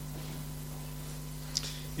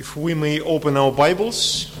If we may open our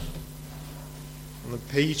Bibles on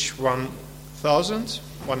page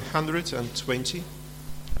 1120.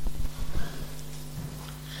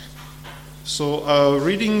 So our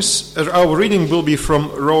reading will be from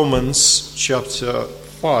Romans chapter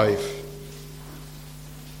 5.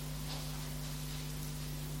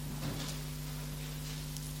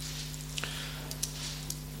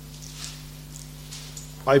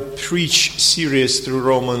 I preach series through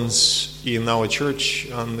Romans in our church,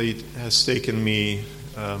 and it has taken me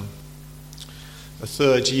a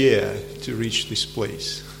third year to reach this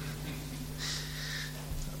place.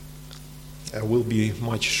 I will be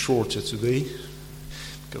much shorter today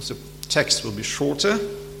because the text will be shorter.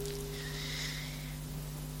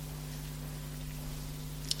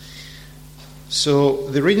 So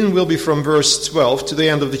the reading will be from verse 12 to the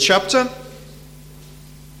end of the chapter.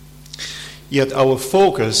 Yet our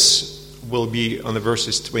focus will be on the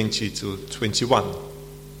verses 20 to 21.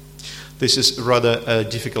 This is rather a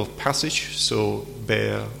difficult passage, so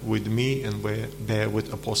bear with me and bear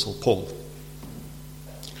with Apostle Paul.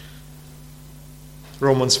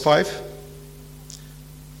 Romans 5,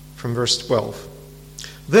 from verse 12.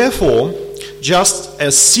 Therefore, just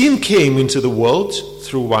as sin came into the world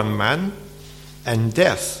through one man, and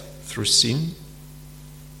death through sin,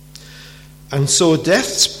 and so death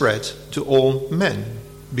spread to all men,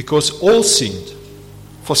 because all sinned.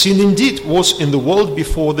 For sin indeed was in the world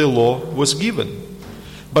before the law was given.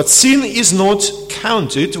 But sin is not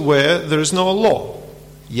counted where there is no law.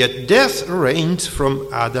 Yet death reigned from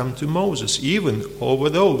Adam to Moses, even over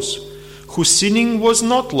those whose sinning was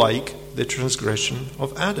not like the transgression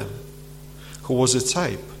of Adam, who was a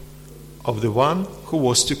type of the one who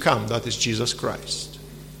was to come, that is Jesus Christ.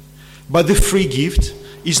 But the free gift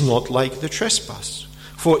is not like the trespass.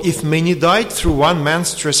 For if many died through one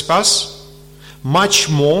man's trespass, much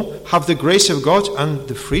more have the grace of God and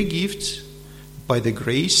the free gift by the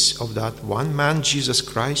grace of that one man, Jesus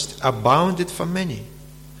Christ, abounded for many.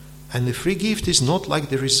 And the free gift is not like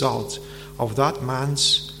the result of that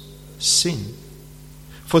man's sin.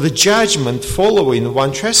 For the judgment following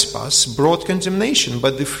one trespass brought condemnation,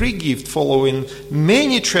 but the free gift following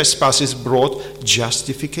many trespasses brought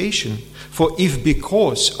justification. For if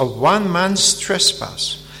because of one man's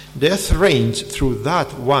trespass death reigned through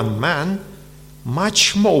that one man,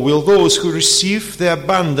 much more will those who receive the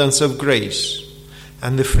abundance of grace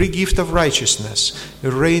and the free gift of righteousness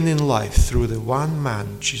reign in life through the one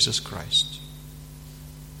man, Jesus Christ.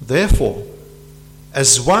 Therefore,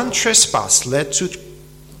 as one trespass led to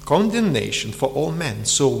condemnation for all men,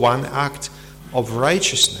 so one act of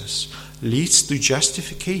righteousness leads to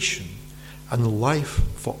justification and life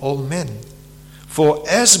for all men. For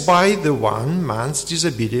as by the one man's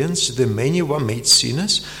disobedience the many were made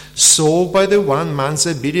sinners, so by the one man's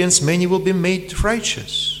obedience many will be made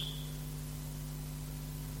righteous.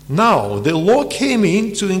 Now the law came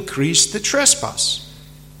in to increase the trespass,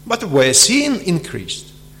 but where sin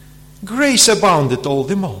increased, grace abounded all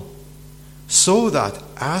the more, so that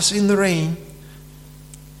as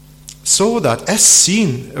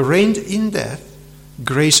sin reigned in death,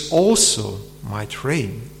 grace also might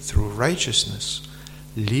reign through righteousness,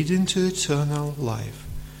 leading to eternal life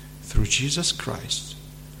through Jesus Christ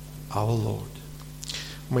our Lord.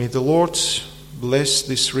 May the Lord bless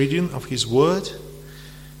this reading of His Word,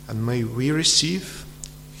 and may we receive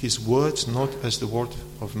His Word not as the word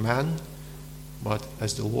of man, but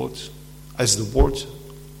as the word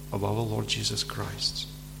of our Lord Jesus Christ.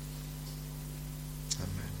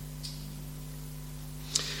 Amen.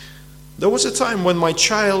 There was a time when my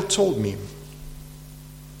child told me,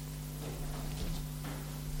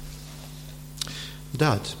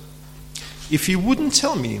 Dad, if you wouldn't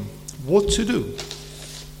tell me what to do,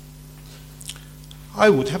 I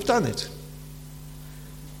would have done it.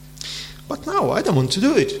 But now I don't want to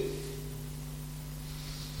do it.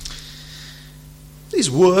 These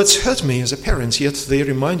words hurt me as a parent, yet they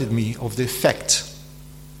reminded me of the effect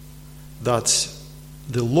that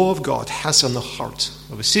the law of God has on the heart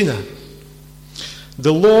of a sinner.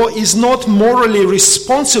 The law is not morally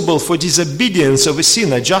responsible for disobedience of a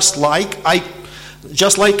sinner, just like I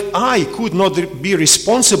could not be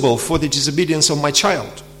responsible for the disobedience of my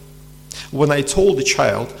child when I told the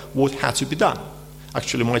child what had to be done.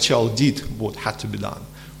 Actually, my child did what had to be done,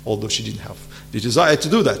 although she didn't have the desire to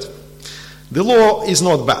do that. The law is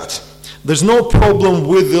not bad. There's no problem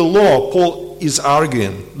with the law, Paul is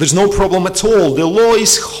arguing. There's no problem at all. The law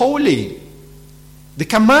is holy. The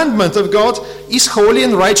commandment of God is holy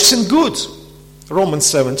and righteous and good. Romans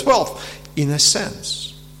 7:12. In a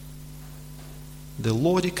sense, the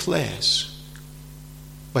law declares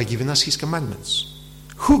by giving us His commandments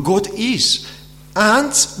who God is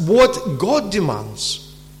and what God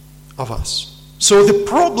demands of us. So the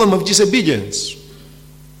problem of disobedience,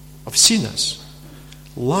 of sinners,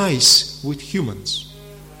 lies with humans,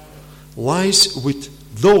 lies with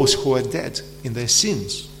those who are dead in their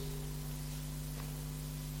sins.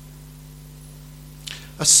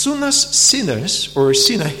 As soon as sinners or a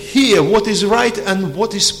sinner hear what is right and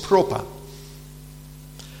what is proper,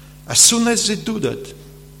 as soon as they do that,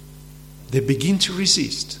 they begin to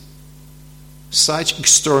resist such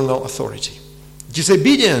external authority.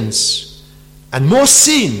 Disobedience and more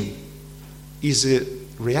sin is a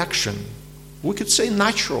reaction, we could say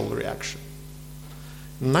natural reaction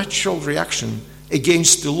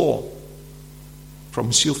against the law from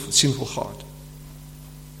a sinful heart.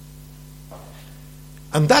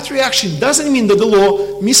 And that reaction doesn't mean that the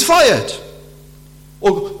law misfired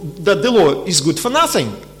or that the law is good for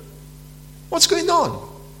nothing. What's going on?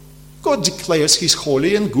 God declares his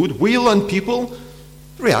holy and good will, and people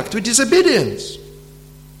react with disobedience.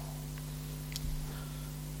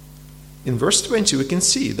 In verse 20 we can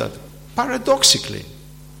see that paradoxically,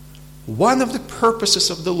 one of the purposes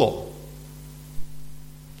of the law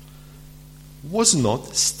was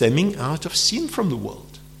not stemming out of sin from the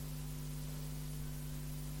world,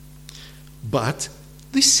 but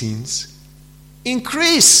the sins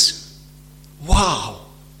increase. Wow!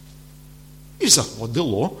 Is that what the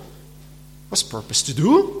law was purposed to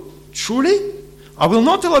do? Truly? I will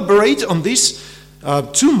not elaborate on this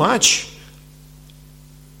too much,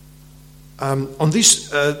 on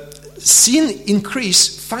this sin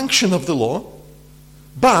increase function of the law,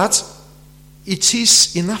 but it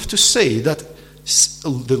is enough to say that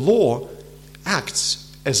the law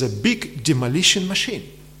acts as a big demolition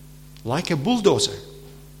machine, like a bulldozer.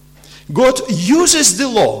 God uses the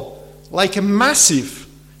law like a massive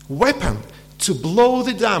weapon to blow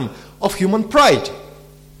the dam of human pride.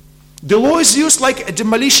 The law is used like a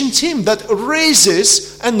demolition team that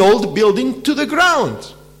razes an old building to the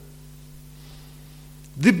ground.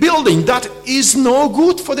 The building that is no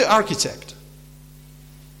good for the architect.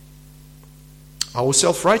 Our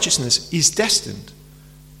self-righteousness is destined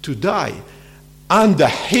to die under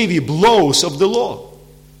heavy blows of the law.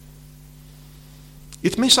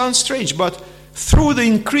 It may sound strange, but through the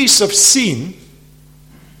increase of sin,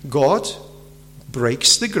 God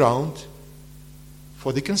breaks the ground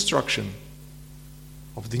for the construction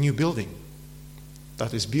of the new building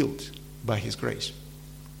that is built by his grace.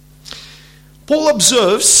 Paul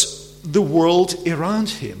observes the world around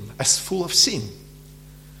him as full of sin,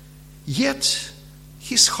 yet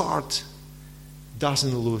his heart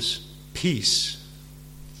doesn't lose peace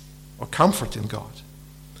or comfort in God.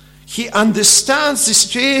 He understands the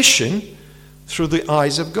situation through the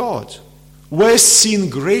eyes of God. Where sin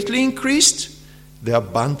greatly increased, the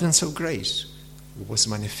abundance of grace was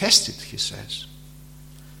manifested, he says.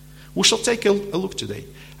 We shall take a look today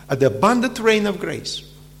at the abundant rain of grace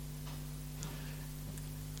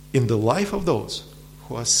in the life of those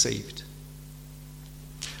who are saved.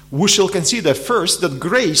 We shall consider first that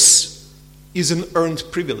grace is an earned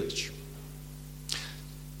privilege.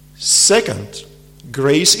 Second,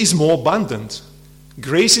 grace is more abundant.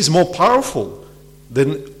 Grace is more powerful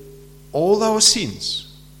than all our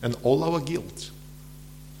sins and all our guilt.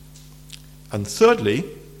 And thirdly,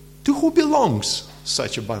 to who belongs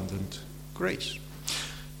such abundant grace?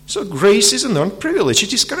 So grace is an earned privilege.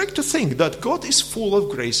 It is correct to think that God is full of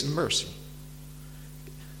grace and mercy.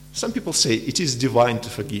 Some people say it is divine to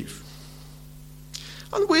forgive.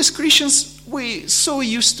 And we as Christians, we so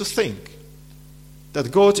used to think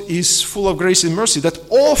that God is full of grace and mercy that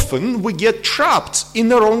often we get trapped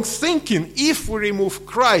in our own thinking if we remove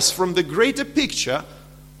Christ from the greater picture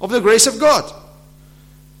of the grace of God.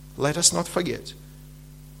 Let us not forget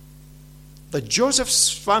that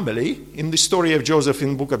Joseph's family, in the story of Joseph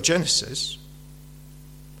in the book of Genesis,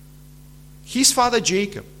 his father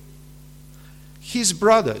Jacob, his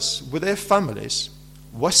brothers with their families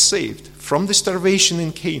were saved from the starvation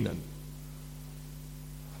in Canaan,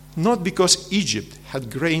 not because Egypt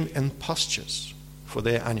had grain and pastures for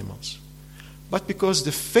their animals, but because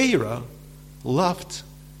the Pharaoh loved,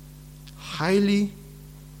 highly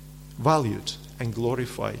valued, and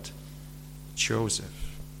glorified Joseph.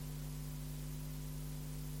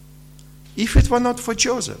 If it were not for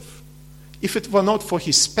Joseph, if it were not for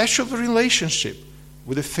his special relationship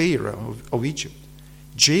with the Pharaoh of Egypt,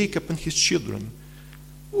 Jacob and his children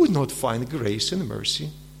would not find grace and mercy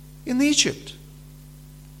in Egypt.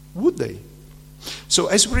 Would they? So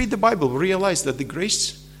as we read the Bible, we realize that the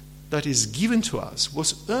grace that is given to us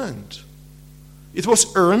was earned. It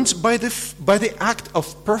was earned by the act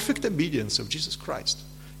of perfect obedience of Jesus Christ.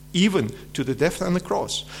 even to the death on the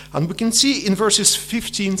cross. And we can see in verses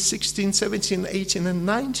 15, 16, 17, 18, and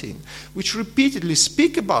 19, which repeatedly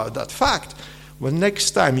speak about that fact when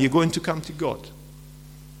next time you're going to come to God,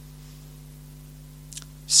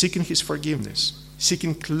 seeking his forgiveness,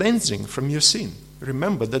 seeking cleansing from your sin.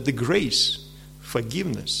 Remember that the grace,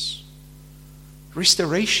 forgiveness,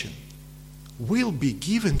 restoration will be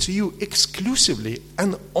given to you exclusively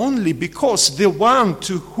and only because the one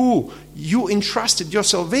to whom you entrusted your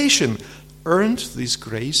salvation earned this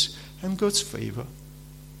grace and God's favor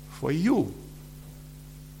for you.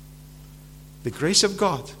 The grace of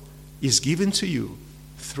God is given to you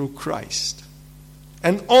through Christ,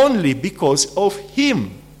 and only because of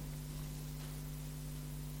him.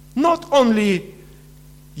 Not only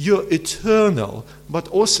your eternal, but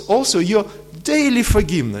also your daily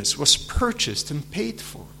forgiveness was purchased and paid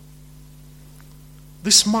for.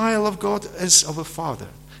 The smile of God as of a Father,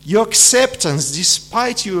 your acceptance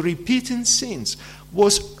despite your repeating sins,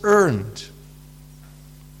 was earned.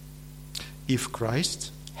 If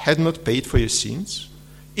Christ had not paid for your sins,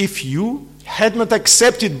 if you had not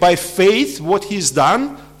accepted by faith what he's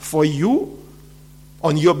done for you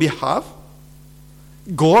on your behalf,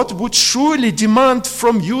 God would surely demand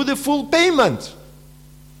from you the full payment.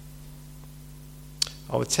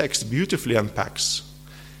 Our text beautifully unpacks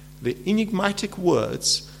the enigmatic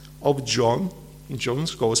words of John in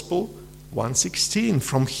John's Gospel 1:16.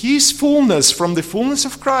 From his fullness, from the fullness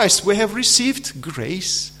of Christ, we have received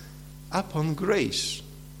grace upon grace.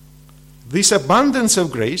 This abundance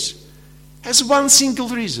of grace has one single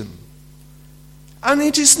reason, and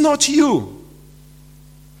it is not you.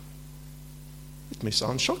 It may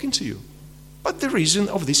sound shocking to you, but the reason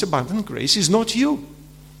of this abundant grace is not you.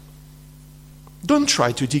 Don't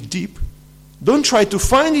try to dig deep. Don't try to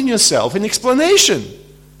find in yourself an explanation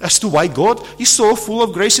as to why God is so full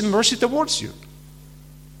of grace and mercy towards you.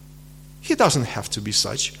 He doesn't have to be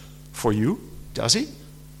such for you, does he?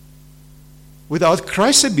 Without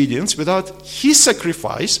Christ's obedience, without his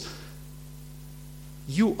sacrifice,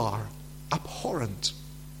 you are abhorrent.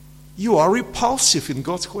 You are repulsive in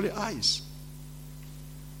God's holy eyes.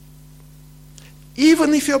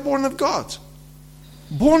 Even if you're born of God,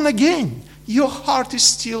 born again, your heart is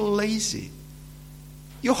still lazy.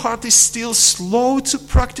 Your heart is still slow to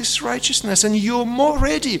practice righteousness, and you're more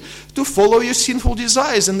ready to follow your sinful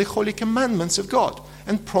desires than the holy commandments of God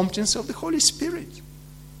and promptings of the Holy Spirit.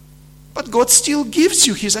 But God still gives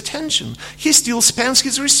you his attention. He still spends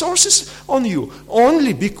his resources on you,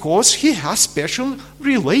 only because he has special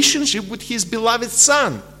relationship with his beloved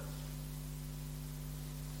Son.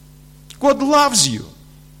 God loves you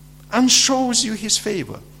and shows you his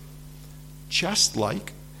favor, just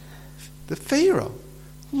like the Pharaoh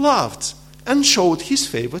loved and showed his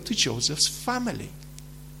favor to Joseph's family.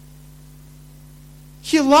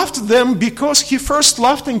 He loved them because he first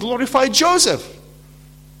loved and glorified Joseph.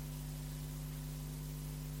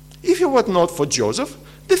 If it were not for Joseph,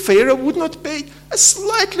 the Pharaoh would not pay a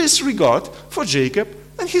slightest regard for Jacob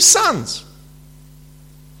and his sons.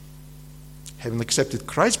 Having accepted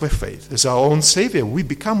Christ by faith as our own Savior, we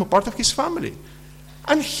become a part of his family.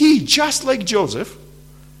 And he, just like Joseph,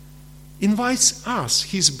 invites us,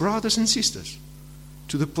 his brothers and sisters,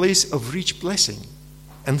 to the place of rich blessing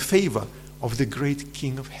and favor of the great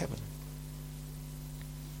King of heaven.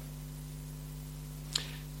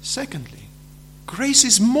 Secondly, grace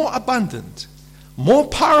is more abundant, more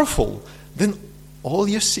powerful than all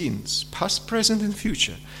your sins, past, present, and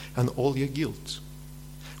future, and all your guilt.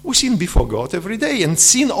 We sin before God every day, and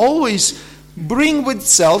sin always brings with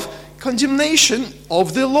itself condemnation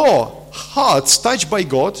of the law. Hearts touched by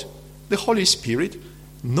God, the Holy Spirit,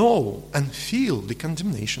 know and feel the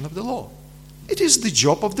condemnation of the law. It is the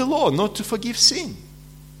job of the law not to forgive sin,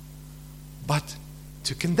 but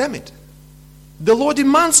to condemn it. The law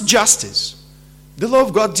demands justice. The law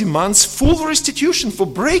of God demands full restitution for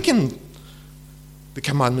breaking the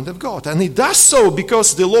commandment of God. And it does so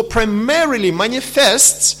because the law primarily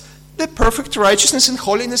manifests the perfect righteousness and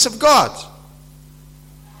holiness of God.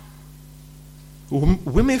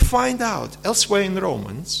 We may find out elsewhere in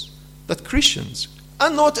Romans that Christians are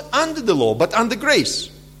not under the law but under grace.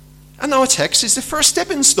 And our text is the first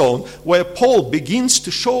stepping stone where Paul begins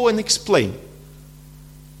to show and explain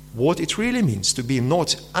what it really means to be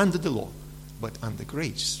not under the law but under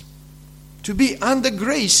grace. To be under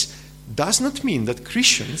grace does not mean that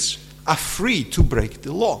Christians are free to break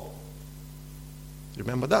the law.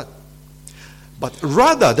 Remember that. But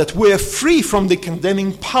rather that we are free from the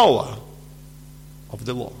condemning power of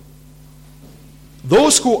the law.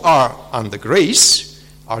 Those who are under grace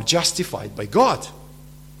are justified by God.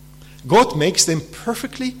 God makes them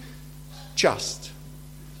perfectly just,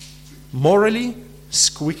 morally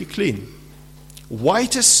squeaky clean,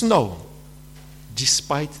 white as snow,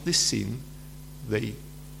 despite the sin they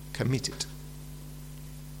committed.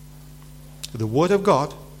 The Word of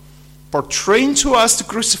God, portraying to us the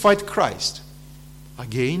crucified Christ,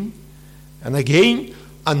 again and again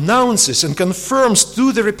announces and confirms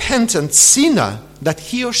to the repentant sinner that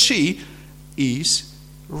he or she is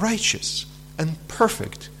righteous and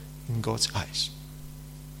perfect in God's eyes.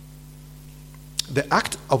 The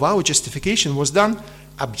act of our justification was done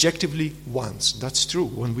objectively once. That's true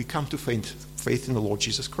when we come to faith in the Lord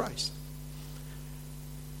Jesus Christ.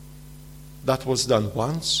 That was done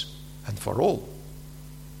once and for all.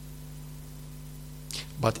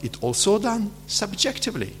 But it also done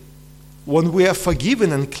subjectively when we are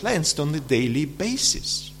forgiven and cleansed on a daily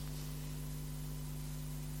basis.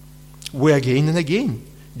 We again and again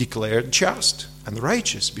declared just and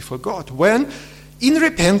righteous before God when in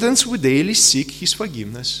repentance we daily seek His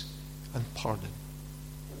forgiveness and pardon.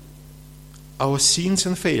 Our sins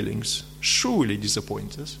and failings surely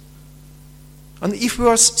disappoint us. And if we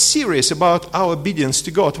are serious about our obedience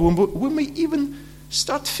to God, we may even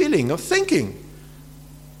start feeling or thinking,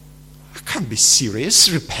 I can't be serious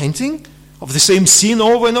repenting of the same sin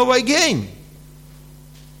over and over again.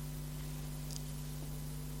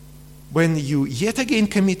 When you yet again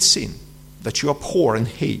commit sin that you abhor and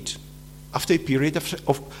hate, after a period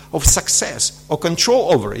of success or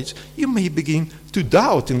control over it, you may begin to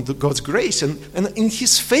doubt in God's grace and in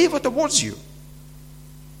His favor towards you.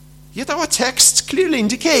 Yet our text clearly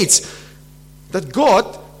indicates that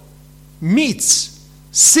God meets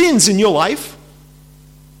sins in your life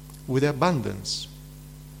with the abundance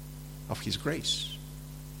of His grace.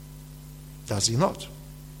 Does He not?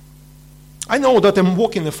 I know that I'm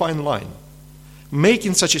walking a fine line,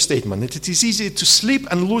 making such a statement, that it is easy to slip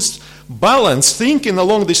and lose balance thinking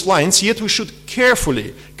along these lines, yet we should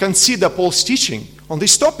carefully consider Paul's teaching on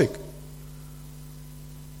this topic.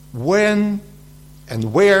 When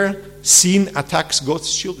and where sin attacks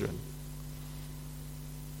God's children.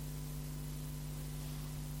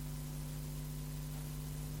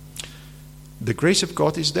 The grace of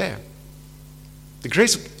God is there. The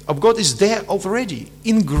grace of God is there already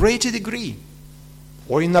in greater degree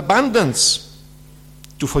or in abundance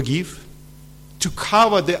to forgive, to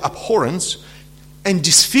cover the abhorrence and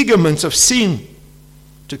disfigurement of sin,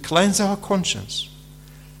 to cleanse our conscience,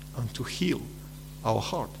 and to heal our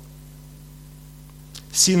heart.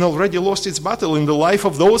 Sin already lost its battle in the life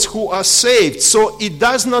of those who are saved, so it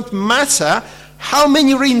does not matter how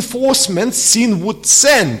many reinforcements sin would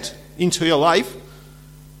send into your life.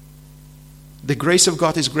 The grace of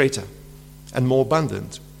God is greater and more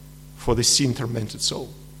abundant for the sin-tormented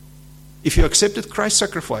soul. If you accepted Christ's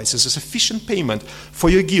sacrifice as a sufficient payment for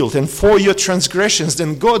your guilt and for your transgressions,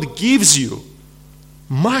 then God gives you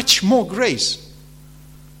much more grace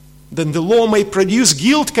than the law may produce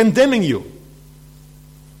guilt condemning you.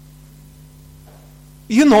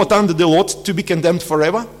 You're not under the law to be condemned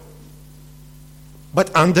forever,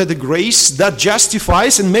 but under the grace that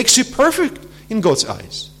justifies and makes you perfect in God's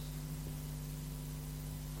eyes.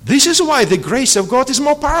 This is why the grace of God is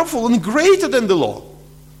more powerful and greater than the law.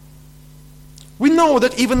 We know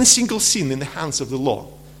that even a single sin in the hands of the law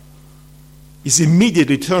is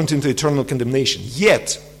immediately turned into eternal condemnation.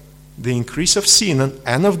 Yet, the increase of sin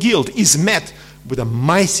and of guilt is met with a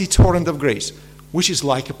mighty torrent of grace, which is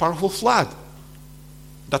like a powerful flood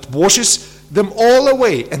that washes them all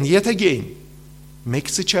away and yet again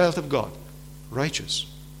makes the child of God righteous,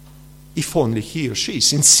 if only he or she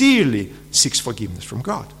sincerely seeks forgiveness from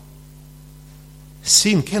God.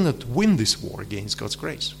 Sin cannot win this war against God's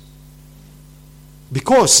grace,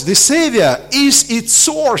 because the Savior is its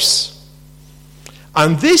source.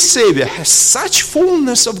 And this Savior has such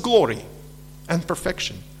fullness of glory and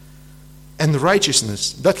perfection and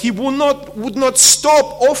righteousness that He would not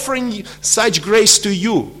stop offering such grace to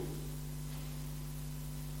you.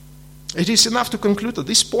 It is enough to conclude at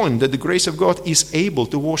this point that the grace of God is able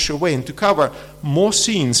to wash away and to cover more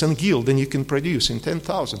sins and guilt than you can produce in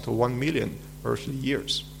 10,000 or 1 million earthly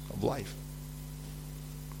years of life.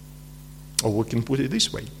 Or we can put it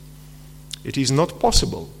this way: it is not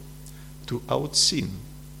possible to out-sin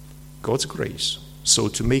God's grace, so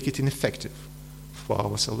to make it ineffective for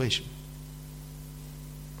our salvation.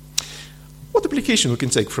 What application we can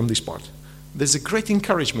take from this part? There's a great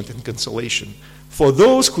encouragement and consolation for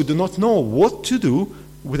those who do not know what to do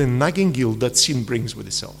with the nagging guilt that sin brings with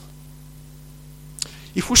itself.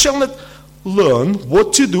 If we shall not learn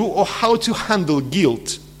what to do or how to handle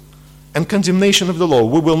guilt and condemnation of the law,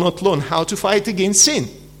 we will not learn how to fight against sin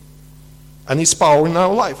and its power in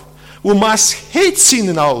our life. We must hate sin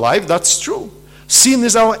in our life, that's true, Sin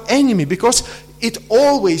is our enemy because it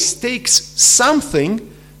always takes something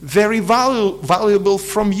very valuable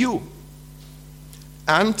from you.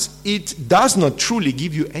 And it does not truly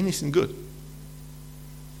give you anything good.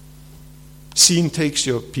 Sin takes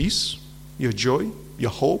your peace, your joy,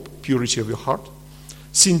 your hope, purity of your heart.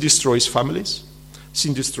 Sin destroys families.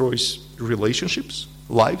 Sin destroys relationships,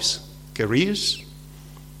 lives, careers.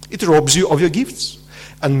 It robs you of your gifts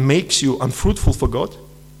and makes you unfruitful for God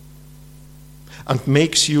and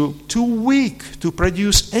makes you too weak to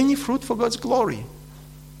produce any fruit for God's glory.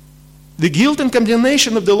 The guilt and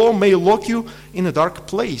condemnation of the law may lock you in a dark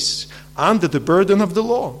place under the burden of the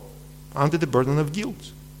law, under the burden of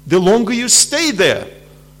guilt. The longer you stay there,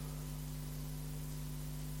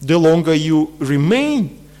 the longer you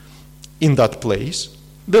remain in that place,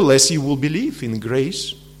 the less you will believe in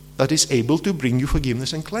grace that is able to bring you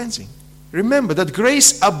forgiveness and cleansing. Remember that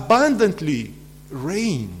grace abundantly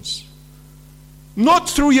reigns, not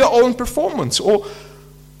through your own performance or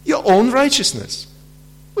your own righteousness,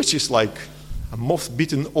 which is like a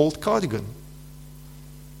moth-bitten old cardigan.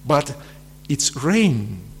 But its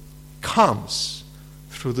reign comes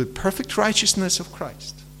through the perfect righteousness of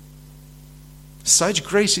Christ. Such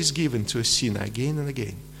grace is given to a sinner again and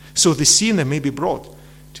again, so the sinner may be brought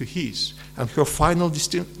to his and her final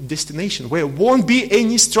destination, where won't be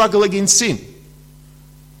any struggle against sin.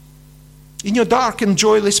 In your dark and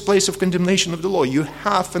joyless place of condemnation of the law, you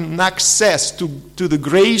have an access to the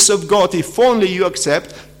grace of God if only you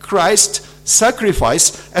accept Christ's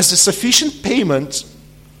sacrifice as a sufficient payment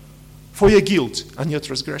for your guilt and your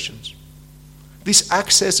transgressions. This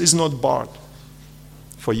access is not barred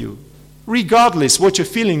for you, regardless what your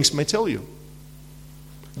feelings may tell you.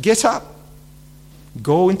 Get up.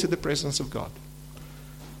 Go into the presence of God.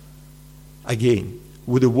 Again,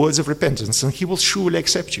 with the words of repentance, and He will surely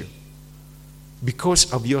accept you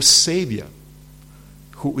because of your Savior,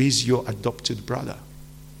 who is your adopted brother.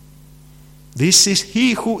 This is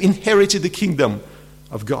He who inherited the kingdom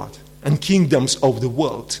of God and kingdoms of the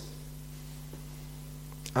world.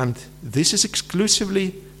 And this is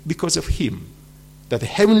exclusively because of Him that the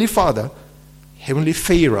Heavenly Father, Heavenly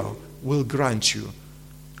Pharaoh, will grant you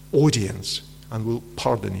audience and will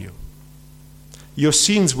pardon you. Your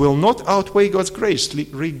sins will not outweigh God's grace,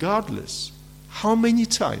 regardless how many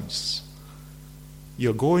times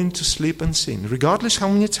you're going to sleep and sin, regardless how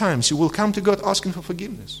many times you will come to God asking for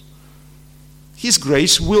forgiveness. His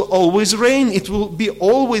grace will always reign. It will be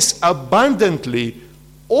always abundantly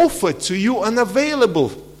offered to you and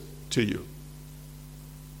available to you.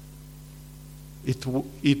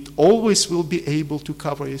 It always will be able to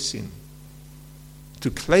cover your sin, to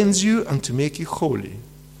cleanse you and to make you holy.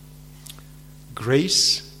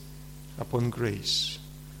 Grace upon grace,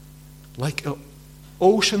 like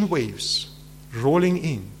ocean waves rolling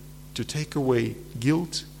in to take away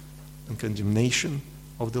guilt and condemnation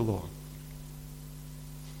of the law.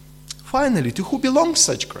 Finally, to who belongs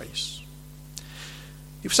such grace?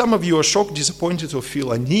 If some of you are shocked, disappointed, or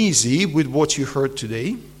feel uneasy with what you heard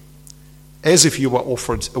today, as if you were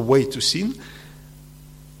offered a way to sin,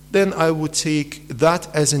 then I would take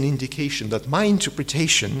that as an indication that my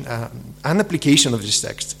interpretation and application of this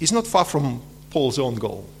text is not far from Paul's own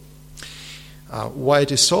goal. Why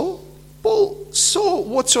it is so? Paul saw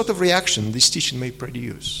what sort of reaction this teaching may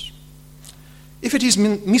produce. If it is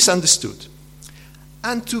misunderstood,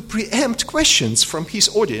 and to preempt questions from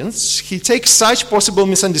his audience, he takes such possible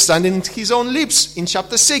misunderstanding into his own lips in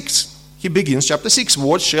chapter 6. He begins chapter 6,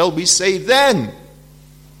 what shall we say then?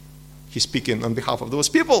 He's speaking on behalf of those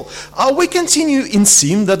people. Are we continue in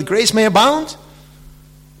sin that grace may abound?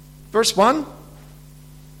 Verse 1.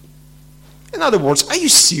 In other words, are you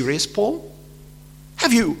serious, Paul?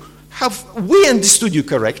 Have we understood you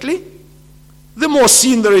correctly? The more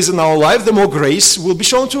sin there is in our life, the more grace will be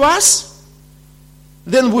shown to us.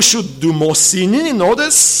 Then we should do more sinning in order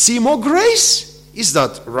to see more grace. Is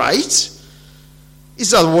that right? Is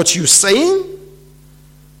that what you're saying?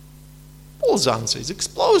 Paul's answer is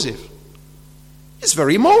explosive. It's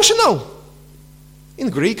very emotional. In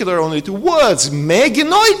Greek, there are only two words, me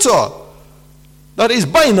genoito. That is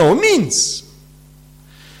by no means.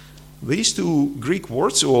 These two Greek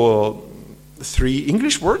words, or three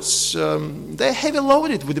English words, they're heavy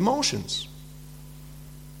loaded with emotions.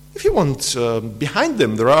 If you want, behind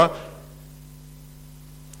them, there are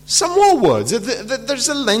some more words. There's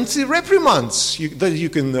a lengthy reprimand that you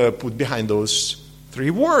can put behind those three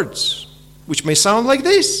words, which may sound like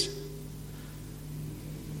this.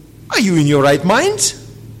 Are you in your right mind?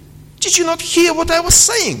 Did you not hear what I was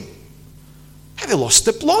saying? Have you lost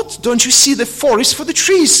the plot? Don't you see the forest for the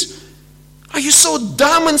trees? Are you so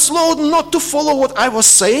dumb and slow not to follow what I was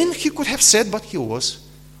saying? He could have said, but he was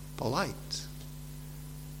polite.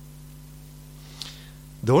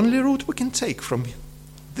 The only route we can take from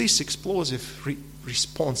this explosive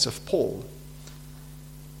response of Paul,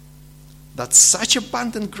 that such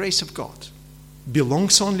abundant grace of God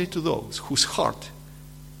belongs only to those whose heart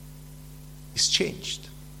is changed.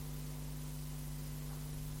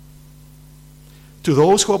 To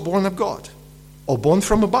those who are born of God or born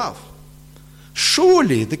from above.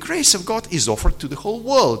 Surely the grace of God is offered to the whole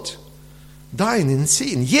world, dying in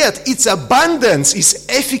sin. Yet its abundance, its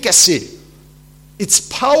efficacy, its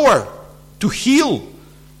power to heal,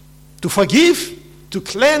 to forgive, to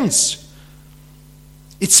cleanse,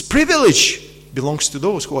 its privilege belongs to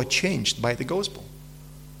those who are changed by the gospel,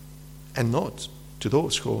 and not to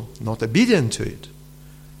those who are not obedient to it.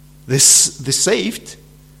 The saved,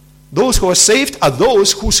 those who are saved are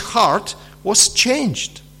those whose heart was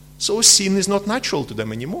changed. So sin is not natural to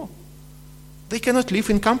them anymore. They cannot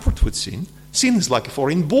live in comfort with sin. Sin is like a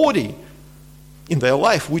foreign body in their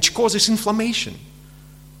life which causes inflammation,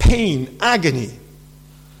 pain, agony,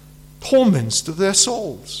 torments to their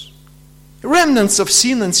souls. Remnants of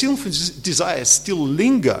sin and sinful desires still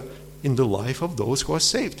linger in the life of those who are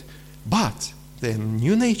saved. But their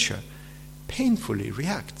new nature painfully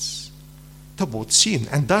reacts toward sin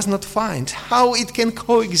and does not find how it can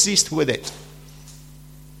coexist with it.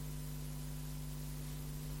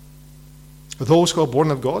 Those who are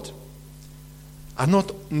born of God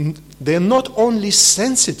they're not only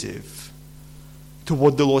sensitive to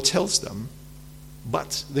what the law tells them,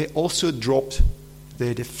 but they also dropped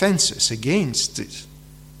their defenses against it.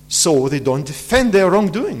 So they don't defend their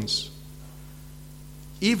wrongdoings.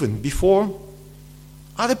 Even before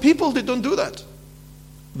other people, they don't do that.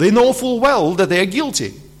 They know full well that they are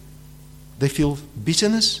guilty. They feel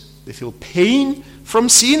bitterness, they feel pain from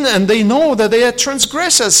sin, and they know that they are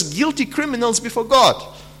transgressors, guilty criminals before God.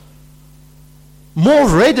 More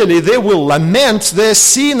readily they will lament their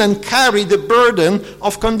sin and carry the burden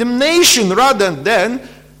of condemnation rather than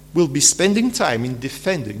will be spending time in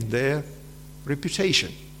defending their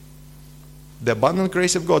reputation. The abundant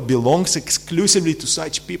grace of God belongs exclusively to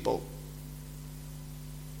such people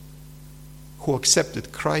who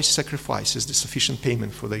accepted Christ's sacrifice as the sufficient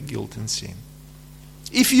payment for their guilt and sin.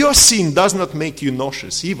 If your sin does not make you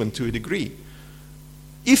nauseous, even to a degree,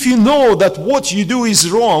 if you know that what you do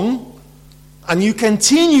is wrong, and you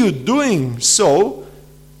continue doing so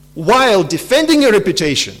while defending your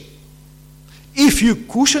reputation, if you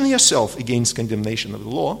cushion yourself against condemnation of the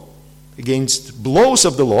law, against blows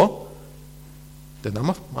of the law, then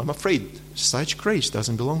I'm afraid such grace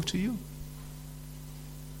doesn't belong to you.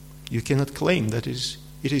 You cannot claim that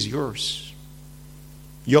it is yours.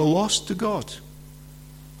 You're lost to God,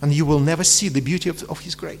 and you will never see the beauty of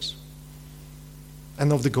His grace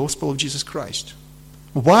and of the gospel of Jesus Christ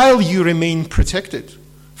while you remain protected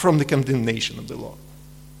from the condemnation of the law.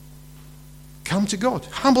 Come to God,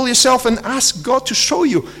 humble yourself, and ask God to show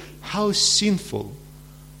you how sinful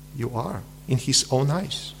you are in His own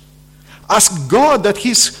eyes. Ask God that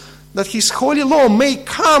His holy law may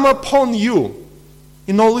come upon you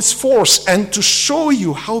in all its force, and to show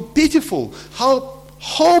you how pitiful, how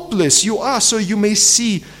hopeless you are, so you may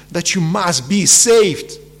see that you must be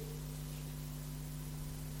saved.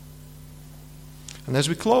 And as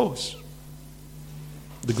we close,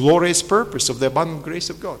 the glorious purpose of the abundant grace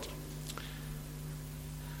of God.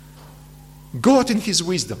 God in His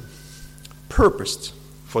wisdom purposed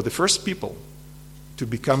for the first people to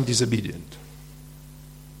become disobedient.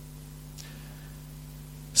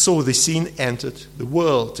 So the sin entered the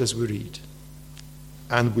world, as we read.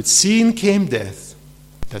 And with sin came death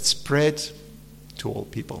that spread to all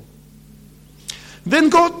people. Then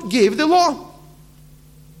God gave the law.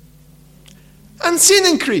 And sin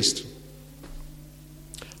increased.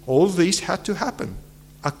 All this had to happen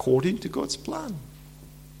according to God's plan,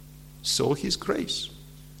 so His grace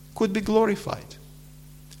could be glorified,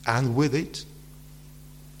 and with it,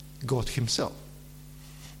 God Himself.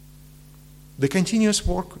 The continuous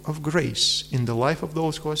work of grace in the life of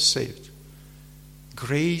those who are saved,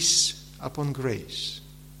 grace upon grace,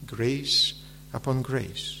 grace upon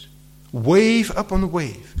grace, wave upon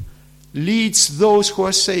wave, leads those who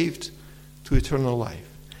are saved to eternal life.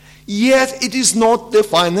 Yet it is not the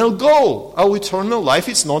final goal. Our eternal life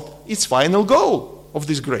is not its final goal of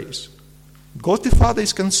this grace. God the Father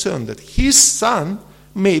is concerned that His Son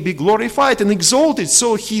may be glorified and exalted,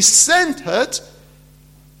 so He centered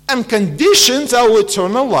and conditioned our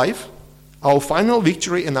eternal life, our final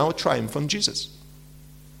victory, and our triumph on Jesus.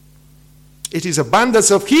 It is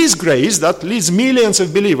abundance of His grace that leads millions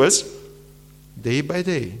of believers day by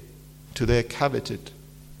day to their coveted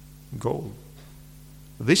goal.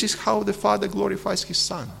 This is how the Father glorifies His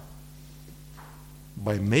Son,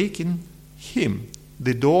 by making Him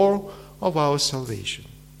the door of our salvation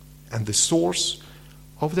and the source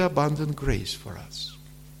of the abundant grace for us.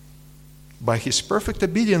 By His perfect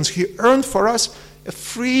obedience, He earned for us a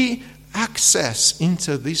free access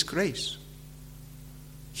into this grace.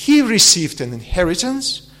 He received an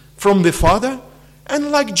inheritance from the Father,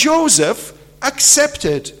 and like Joseph,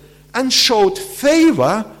 accepted and showed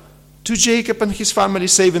favor to Jacob and his family,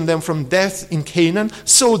 saving them from death in Canaan.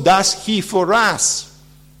 So does He for us.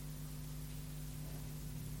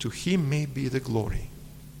 To Him may be the glory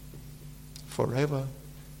forever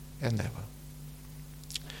and ever.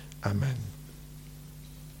 Amen.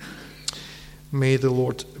 May the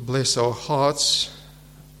Lord bless our hearts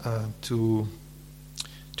to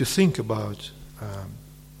think about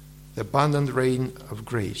the abundant rain of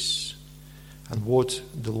grace and what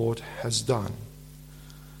the Lord has done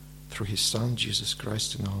through His Son, Jesus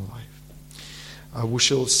Christ, in our life. We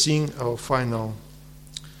shall sing our final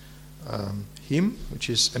hymn, which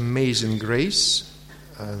is Amazing Grace,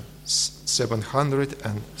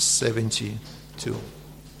 772.